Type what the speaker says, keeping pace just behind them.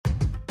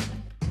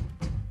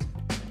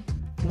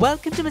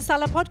Welcome to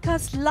Masala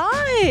Podcast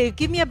Live.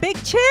 Give me a big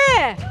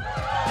cheer.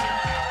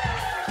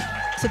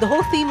 So the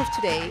whole theme of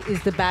today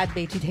is the bad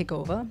beti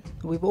takeover.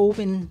 We've all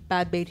been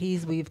bad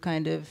betis. We've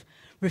kind of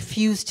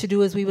refused to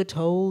do as we were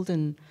told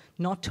and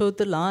not towed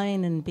the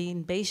line and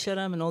been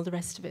beisharam and all the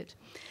rest of it.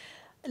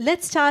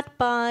 Let's start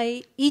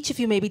by each of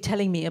you maybe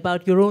telling me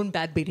about your own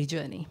bad beti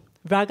journey.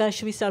 Raga,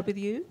 should we start with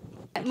you?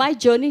 My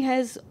journey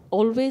has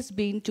always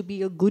been to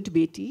be a good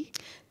beti.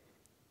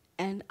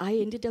 And I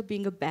ended up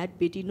being a bad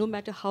beti, no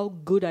matter how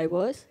good I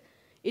was.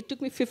 It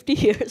took me 50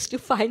 years to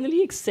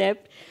finally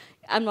accept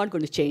I'm not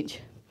going to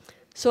change.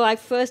 So I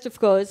first, of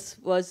course,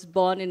 was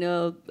born in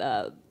a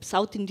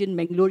South Indian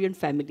Mangalorean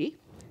family.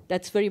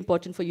 That's very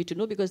important for you to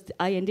know because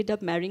I ended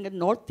up marrying a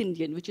North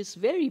Indian, which is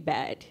very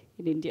bad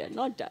in India,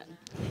 not done.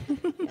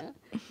 Yeah.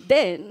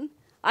 Then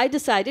I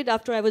decided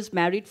after I was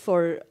married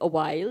for a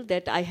while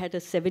that I had a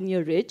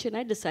 7-year itch, and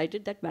I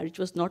decided that marriage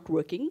was not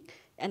working.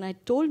 And I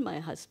told my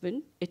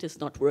husband, it is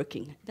not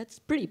working. That's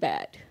pretty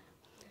bad.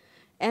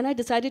 And I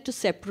decided to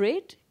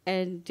separate,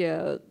 and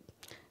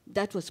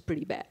that was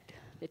pretty bad.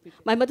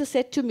 My mother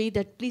said to me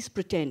that, please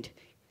pretend.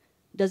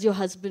 Does your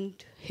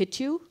husband hit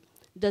you?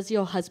 Does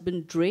your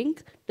husband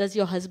drink? Does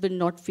your husband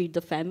not feed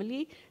the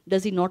family?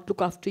 Does he not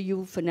look after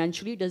you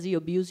financially? Does he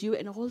abuse you?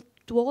 And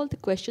to all the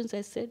questions,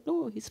 I said,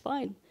 no, he's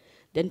fine.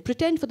 Then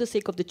pretend for the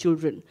sake of the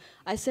children.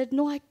 I said,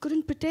 no, I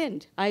couldn't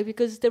pretend,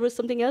 because there was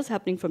something else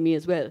happening for me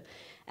as well.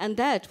 And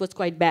that was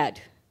quite bad,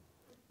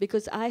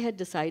 because I had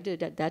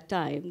decided at that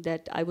time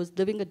that I was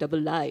living a double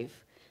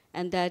life,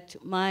 and that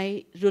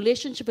my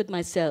relationship with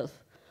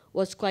myself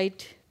was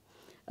quite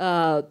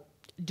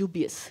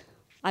dubious.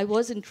 I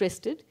was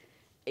interested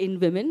in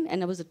women,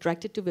 and I was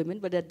attracted to women,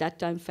 but at that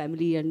time,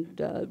 family and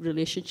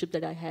relationship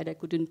that I had, I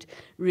couldn't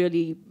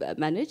really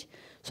manage.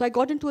 So I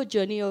got into a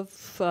journey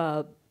of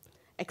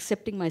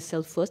accepting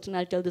myself first, and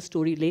I'll tell the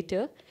story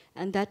later.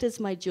 And that is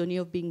my journey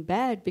of being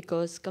bad,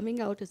 because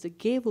coming out as a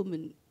gay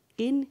woman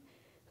in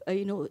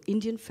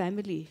Indian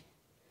family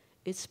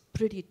is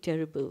pretty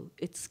terrible.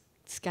 It's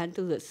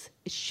scandalous.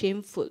 It's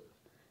shameful.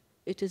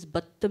 It is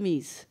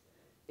battamiz.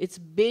 It's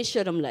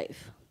besharam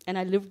life. And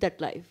I lived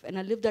that life. And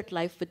I lived that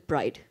life with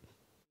pride.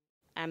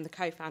 I'm the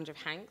co-founder of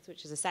HANX,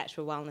 which is a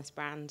sexual wellness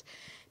brand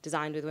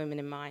designed with women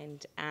in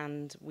mind.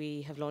 And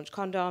we have launched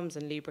condoms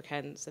and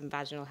lubricants and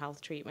vaginal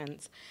health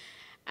treatments.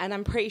 And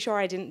I'm pretty sure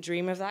I didn't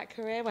dream of that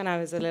career when I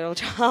was a little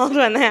child,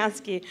 when they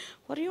ask you,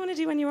 what do you want to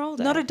do when you're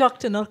older? Not a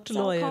doctor, not a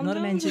lawyer, not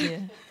an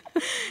engineer.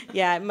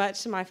 Yeah,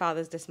 much to my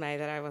father's dismay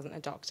that I wasn't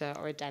a doctor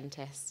or a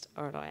dentist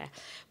or a lawyer.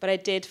 But I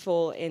did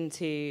fall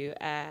into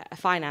a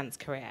finance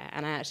career,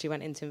 and I actually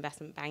went into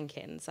investment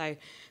banking. So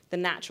the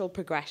natural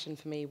progression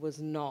for me was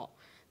not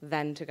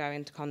then to go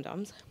into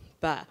condoms,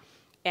 but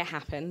it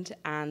happened,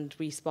 and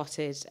we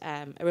spotted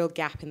a real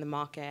gap in the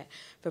market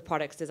for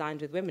products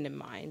designed with women in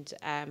mind.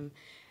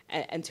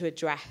 And to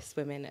address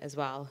women as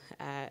well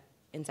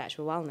in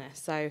sexual wellness.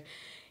 So,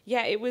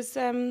 yeah, it was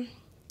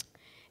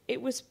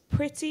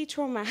pretty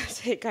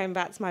traumatic going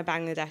back to my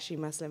Bangladeshi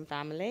Muslim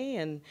family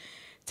and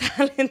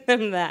telling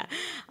them that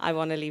I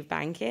want to leave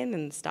banking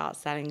and start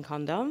selling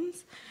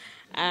condoms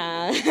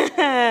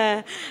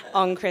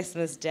on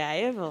Christmas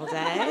Day of all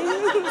days.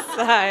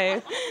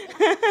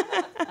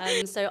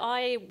 So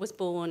I was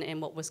born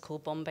in what was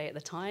called Bombay at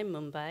the time,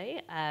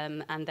 Mumbai,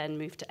 and then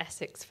moved to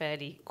Essex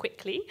fairly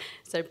quickly.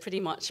 So pretty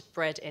much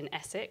bred in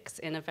Essex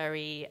in a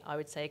very, I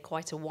would say,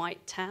 quite a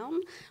white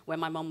town, where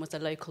my mum was a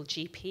local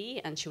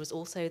GP, and she was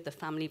also the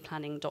family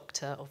planning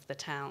doctor of the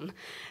town.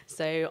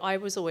 So I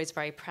was always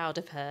very proud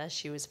of her.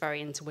 She was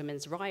very into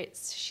women's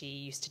rights. She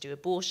used to do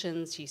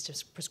abortions. She used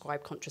to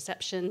prescribe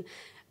contraception.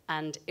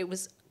 And it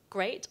was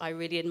great. I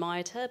really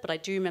admired her. But I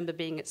do remember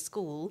being at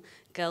school,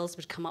 girls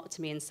would come up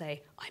to me and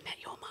say, I met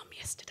your mum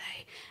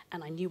yesterday.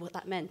 And I knew what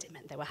that meant. It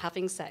meant they were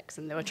having sex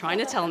and they were trying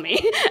to tell me.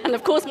 And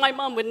of course, my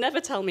mum would never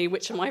tell me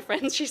which of my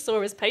friends she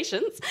saw as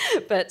patients.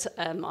 But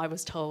I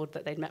was told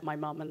that they'd met my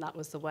mum, and that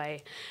was the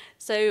way.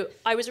 So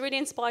I was really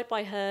inspired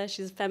by her.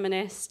 She's a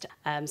feminist.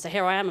 So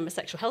here I am. I'm a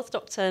sexual health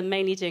doctor,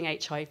 mainly doing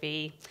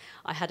HIV.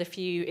 I had a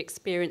few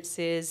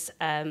experiences.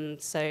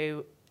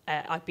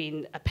 I've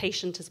been a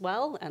patient as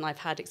well, and I've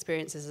had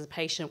experiences as a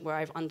patient where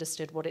I've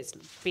understood what it's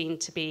been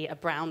to be a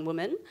brown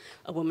woman,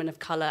 a woman of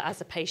colour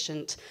as a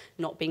patient,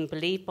 not being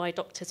believed by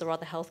doctors or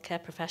other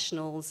healthcare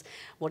professionals,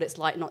 what it's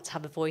like not to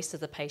have a voice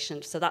as a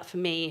patient. So that, for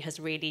me, has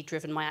really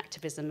driven my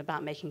activism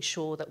about making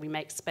sure that we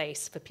make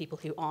space for people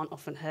who aren't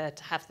often heard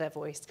to have their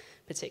voice,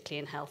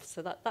 particularly in health.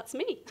 So that's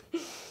me.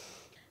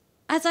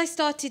 As I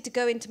started to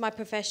go into my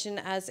profession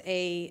as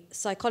a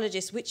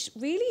psychologist, which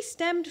really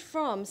stemmed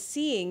from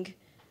seeing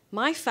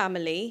my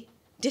family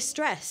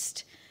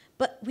distressed,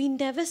 but we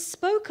never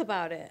spoke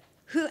about it.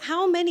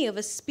 How many of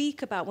us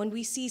speak about when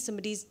we see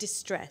somebody's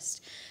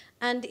distressed?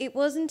 And it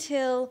wasn't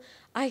until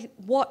I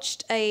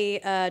watched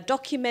a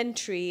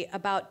documentary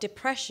about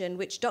depression,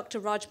 which Dr.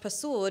 Raj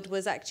Pasood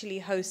was actually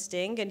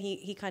hosting, and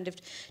he kind of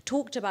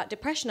talked about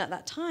depression at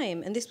that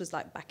time. And this was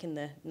like back in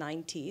the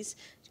 90s,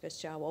 which goes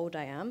to how old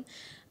I am.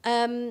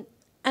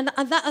 And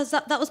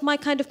that was my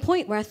kind of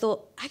point where I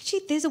thought,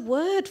 actually, there's a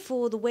word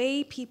for the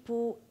way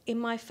people in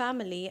my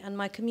family and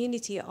my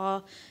community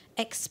are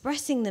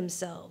expressing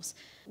themselves.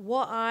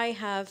 What I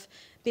have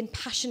been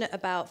passionate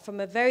about from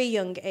a very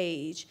young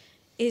age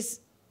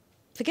is,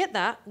 forget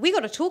that, we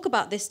got to talk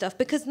about this stuff,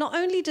 because not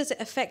only does it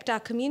affect our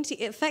community,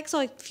 it affects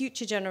our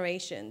future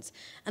generations.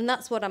 And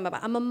that's what I'm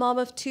about. I'm a mom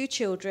of 2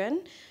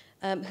 children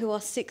who are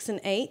 6 and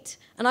 8,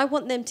 and I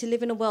want them to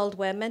live in a world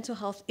where mental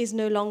health is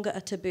no longer a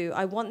taboo.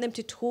 I want them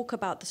to talk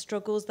about the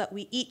struggles that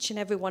we, each and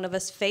every one of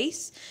us,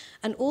 face,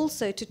 and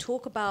also to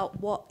talk about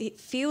what it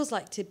feels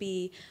like to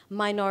be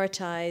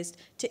minoritized,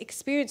 to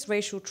experience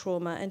racial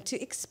trauma, and to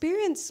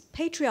experience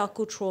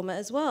patriarchal trauma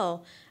as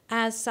well,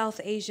 as South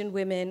Asian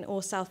women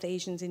or South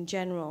Asians in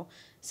general.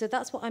 So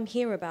that's what I'm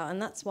here about, and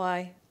that's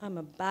why I'm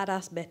a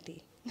badass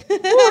Betty.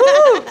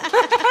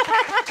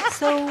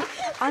 So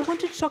I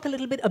wanted to talk a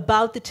little bit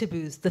about the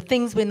taboos, the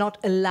things we're not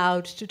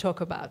allowed to talk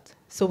about.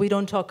 So we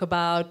don't talk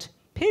about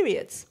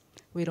periods.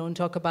 We don't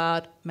talk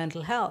about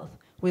mental health.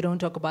 We don't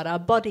talk about our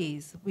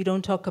bodies. We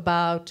don't talk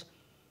about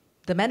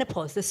the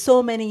menopause. There's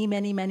so many,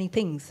 many, many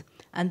things.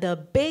 And the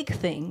big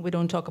thing we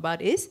don't talk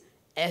about is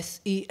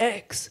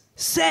sex,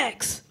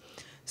 sex.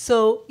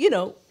 So, you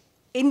know,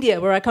 India,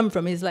 where I come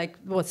from, is like,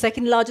 what,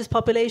 second largest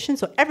population?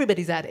 So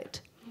everybody's at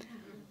it.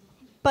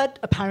 But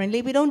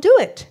apparently we don't do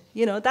it.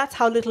 You know, that's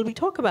how little we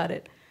talk about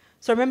it.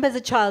 So I remember as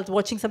a child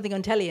watching something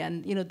on telly,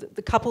 and, you know,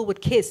 the couple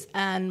would kiss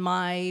and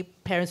my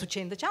parents would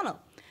change the channel.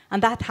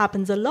 And that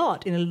happens a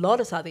lot in a lot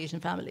of South Asian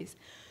families.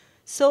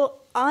 So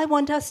I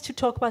want us to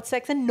talk about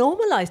sex and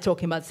normalize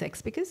talking about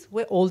sex, because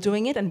we're all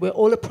doing it and we're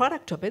all a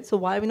product of it. So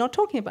why are we not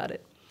talking about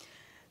it?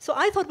 So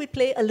I thought we'd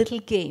play a little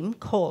game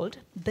called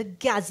the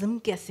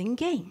Gasm Guessing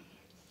Game.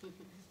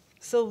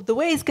 So the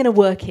way it's going to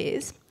work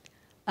is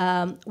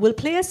we'll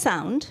play a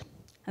sound,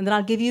 and then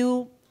I'll give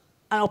you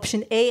an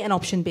option A and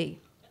option B.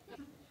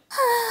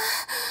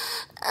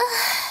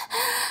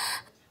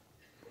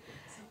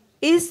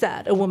 Is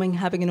that a woman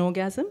having an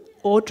orgasm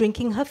or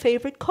drinking her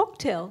favorite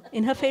cocktail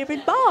in her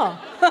favorite bar?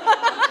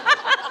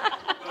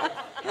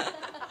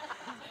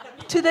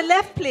 To the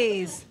left,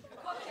 please.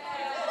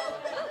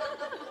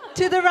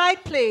 To the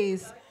right,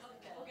 please.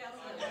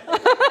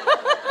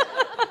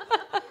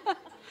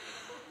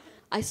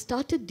 I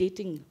started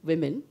dating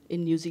women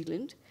in New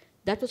Zealand.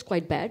 That was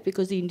quite bad,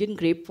 because the Indian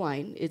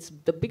grapevine, it's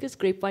the biggest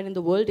grapevine in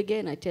the world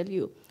again, I tell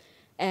you.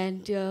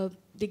 And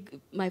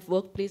my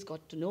workplace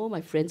got to know,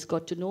 my friends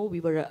got to know, we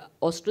were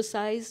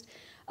ostracized.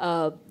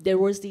 There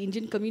was the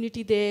Indian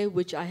community there,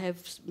 which I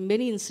have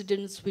many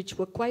incidents which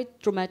were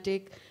quite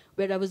traumatic,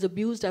 where I was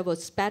abused, I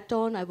was spat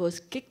on, I was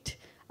kicked,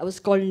 I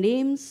was called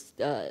names,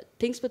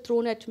 things were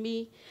thrown at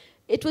me.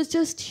 It was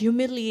just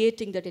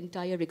humiliating, that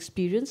entire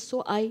experience.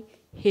 So I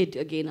hid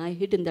again, I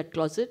hid in that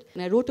closet.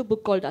 And I wrote a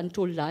book called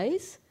Untold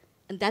Lies.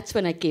 And that's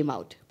when I came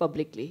out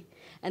publicly.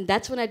 And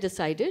that's when I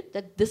decided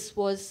that this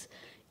was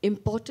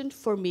important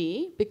for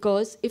me,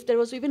 because if there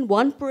was even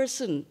one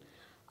person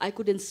I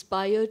could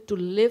inspire to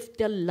live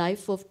their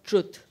life of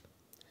truth,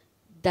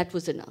 that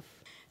was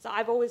enough. So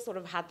I've always sort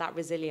of had that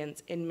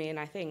resilience in me, and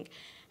I think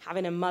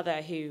having a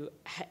mother who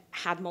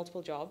had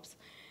multiple jobs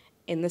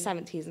in the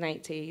 70s and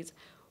 80s,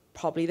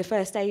 probably the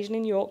first Asian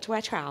in York to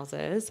wear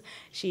trousers.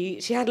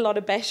 She had a lot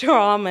of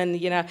béchamel, and,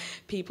 you know,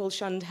 people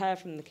shunned her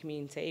from the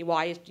community.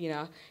 Why, you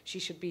know, she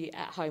should be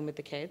at home with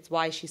the kids.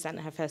 Why she sent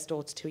her first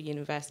daughter to a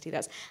university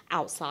that's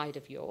outside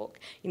of York.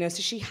 You know,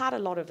 so she had a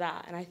lot of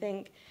that. And I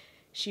think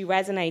she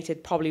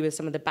resonated probably with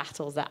some of the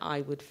battles that I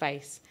would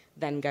face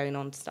then going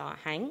on to start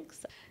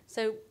HANX.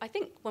 So I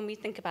think when we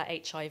think about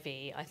HIV,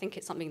 I think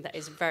it's something that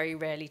is very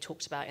rarely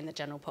talked about in the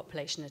general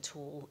population at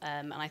all.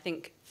 And I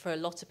think for a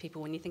lot of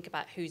people, when you think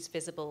about who's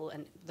visible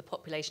and the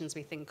populations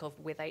we think of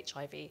with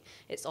HIV,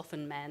 it's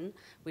often men.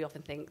 We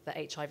often think that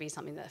HIV is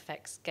something that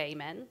affects gay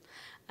men.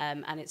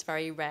 And it's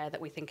very rare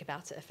that we think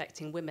about it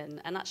affecting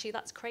women. And actually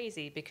that's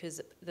crazy, because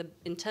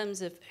in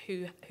terms of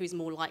who's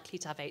more likely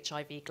to have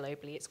HIV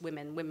globally, it's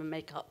women. Women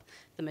make up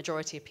the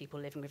majority of people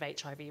living with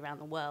HIV around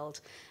the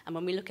world. And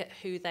when we look at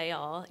who they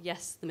are,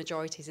 yes, the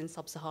majority is in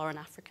sub-Saharan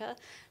Africa,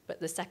 but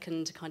the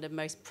second kind of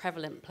most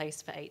prevalent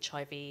place for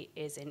HIV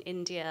is in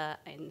India,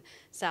 in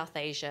South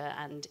Asia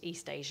and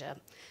East Asia.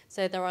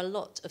 So there are a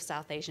lot of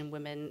South Asian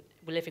women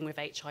living with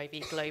HIV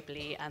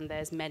globally, and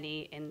there's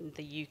many in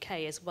the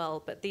UK as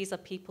well, but these are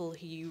people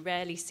who you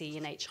rarely see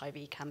in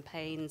HIV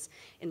campaigns,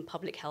 in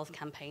public health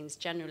campaigns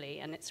generally,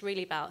 and it's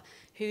really about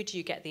who do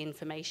you get the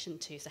information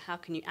to, so how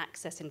can you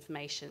access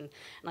information?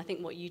 And I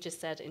think what you just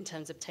said in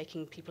terms of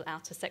taking people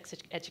out of sex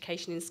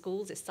education in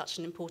schools is such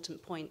an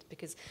important point,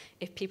 because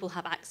if people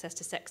have access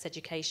to sex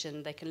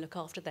education, they can look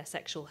after their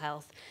sexual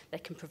health, they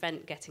can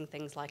prevent getting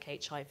things like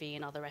HIV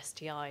and other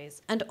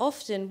STIs. And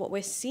often what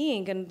we're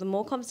seeing, and the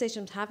more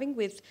conversations I'm having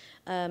with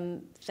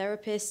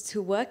therapists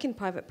who work in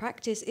private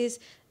practice, is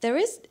there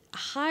is a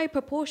high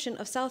proportion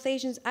of South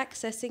Asians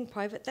accessing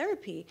private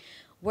therapy.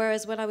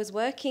 Whereas when I was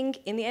working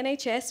in the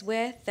NHS,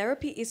 where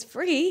therapy is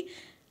free,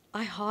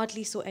 I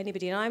hardly saw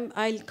anybody. And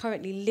I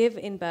currently live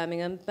in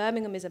Birmingham.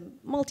 Birmingham is a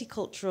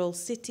multicultural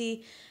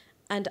city,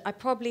 And I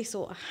probably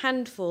saw a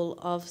handful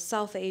of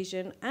South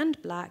Asian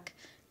and Black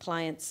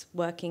clients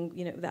working,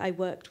 that I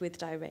worked with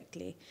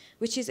directly,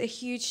 which is a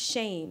huge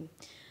shame.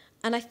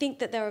 And I think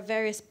that there are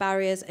various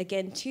barriers,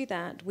 again, to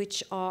that,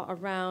 which are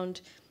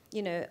around,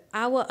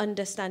 our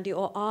understanding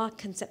or our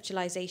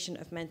conceptualization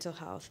of mental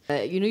health.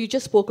 You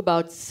just spoke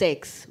about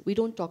sex. We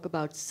don't talk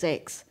about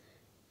sex.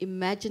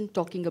 Imagine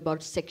talking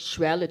about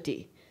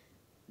sexuality.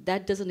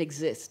 That doesn't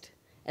exist.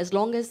 As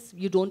long as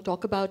you don't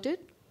talk about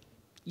it,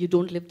 you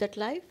don't live that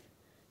life,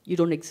 you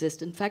don't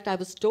exist. In fact, I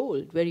was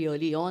told very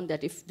early on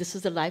that if this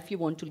is the life you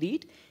want to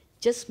lead,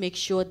 just make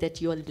sure that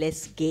you are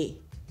less gay.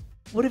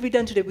 What have we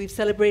done today? We've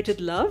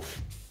celebrated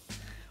love.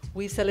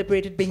 We've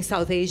celebrated being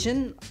South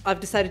Asian. I've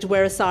decided to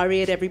wear a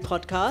sari at every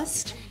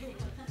podcast.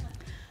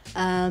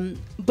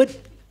 But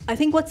I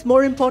think what's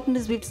more important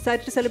is we've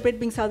decided to celebrate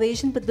being South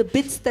Asian, but the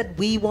bits that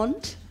we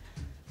want,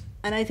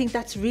 and I think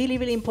that's really,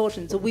 really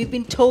important. So we've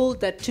been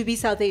told that to be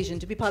South Asian,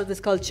 to be part of this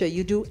culture,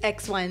 you do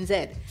X, Y, and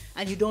Z,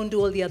 and you don't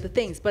do all the other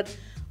things. But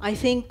I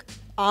think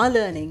our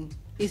learning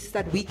is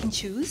that we can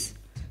choose.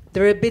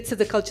 There are bits of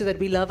the culture that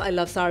we love. I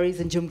love saris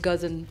and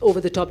jhumkas and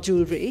over-the-top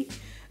jewelry.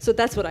 So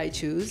that's what I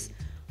choose.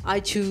 I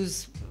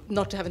choose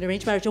not to have an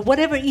arranged marriage or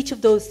whatever each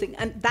of those things.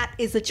 And that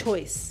is a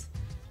choice.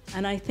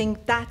 And I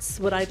think that's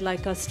what I'd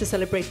like us to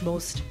celebrate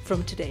most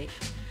from today.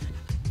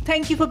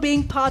 Thank you for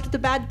being part of the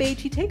Bad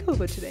Beti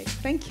Takeover today.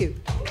 Thank you.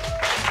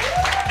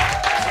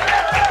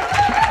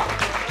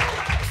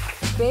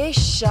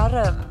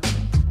 Besharam,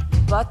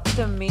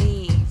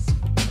 Badtameez,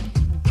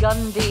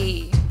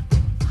 Gandhi,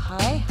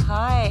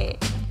 hi,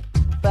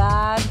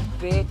 bad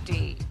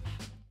beti.